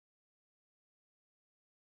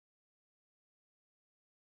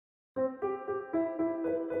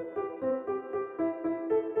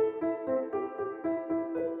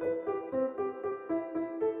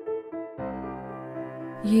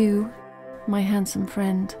You, my handsome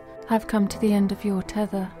friend, have come to the end of your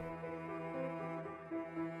tether.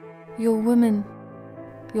 Your woman,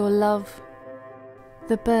 your love,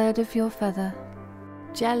 the bird of your feather,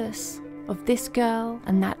 jealous of this girl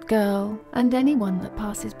and that girl and anyone that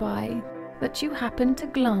passes by that you happen to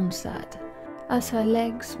glance at as her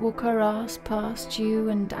legs walk her ass past you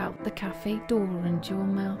and out the cafe door and your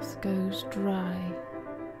mouth goes dry.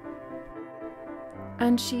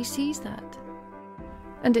 And she sees that.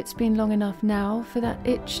 And it's been long enough now for that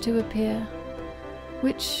itch to appear,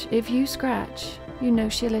 which, if you scratch, you know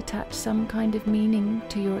she'll attach some kind of meaning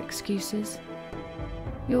to your excuses,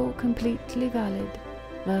 your completely valid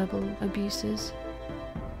verbal abuses.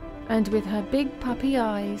 And with her big puppy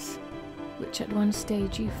eyes, which at one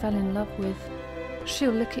stage you fell in love with,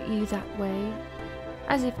 she'll look at you that way,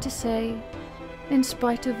 as if to say, in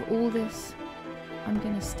spite of all this, I'm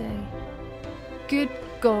gonna stay. Good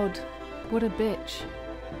God, what a bitch.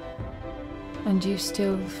 And you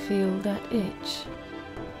still feel that itch.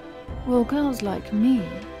 Well, girls like me,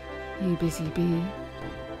 you busy bee,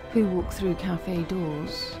 who walk through cafe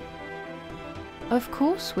doors, of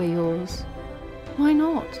course we're yours. Why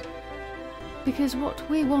not? Because what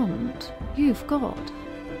we want, you've got.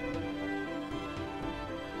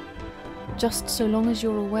 Just so long as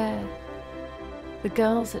you're aware, the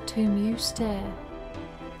girls at whom you stare,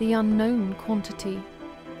 the unknown quantity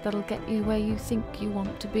that'll get you where you think you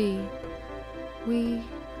want to be, we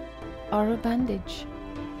are a bandage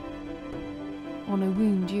on a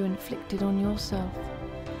wound you inflicted on yourself.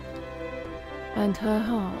 And her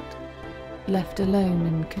heart, left alone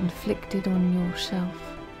and conflicted on your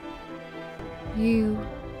shelf. You,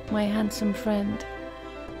 my handsome friend,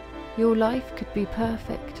 your life could be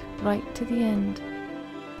perfect right to the end.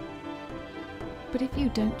 But if you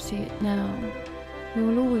don't see it now, you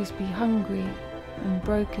will always be hungry and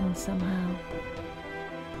broken somehow.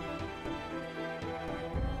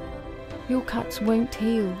 Your cuts won't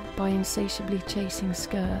heal by insatiably chasing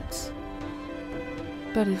skirts.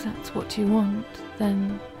 But if that's what you want,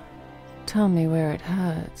 then tell me where it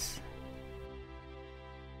hurts.